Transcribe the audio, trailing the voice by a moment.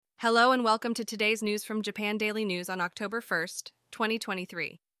Hello and welcome to today's news from Japan Daily News on October 1st,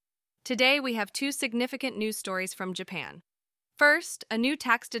 2023. Today we have two significant news stories from Japan. First, a new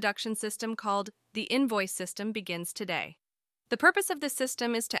tax deduction system called the invoice system begins today. The purpose of this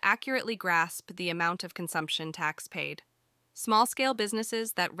system is to accurately grasp the amount of consumption tax paid. Small-scale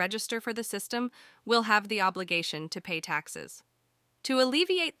businesses that register for the system will have the obligation to pay taxes. To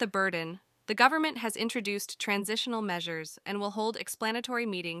alleviate the burden, the government has introduced transitional measures and will hold explanatory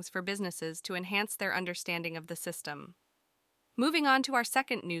meetings for businesses to enhance their understanding of the system. Moving on to our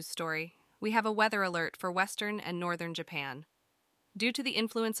second news story, we have a weather alert for western and northern Japan. Due to the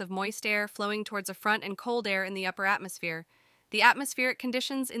influence of moist air flowing towards a front and cold air in the upper atmosphere, the atmospheric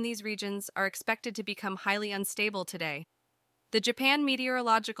conditions in these regions are expected to become highly unstable today. The Japan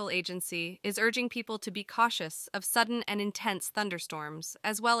Meteorological Agency is urging people to be cautious of sudden and intense thunderstorms,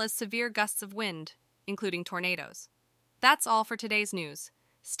 as well as severe gusts of wind, including tornadoes. That's all for today's news.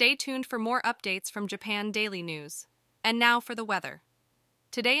 Stay tuned for more updates from Japan Daily News. And now for the weather.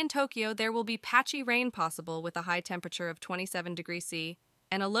 Today in Tokyo, there will be patchy rain possible with a high temperature of 27 degrees C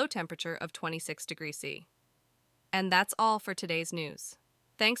and a low temperature of 26 degrees C. And that's all for today's news.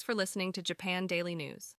 Thanks for listening to Japan Daily News.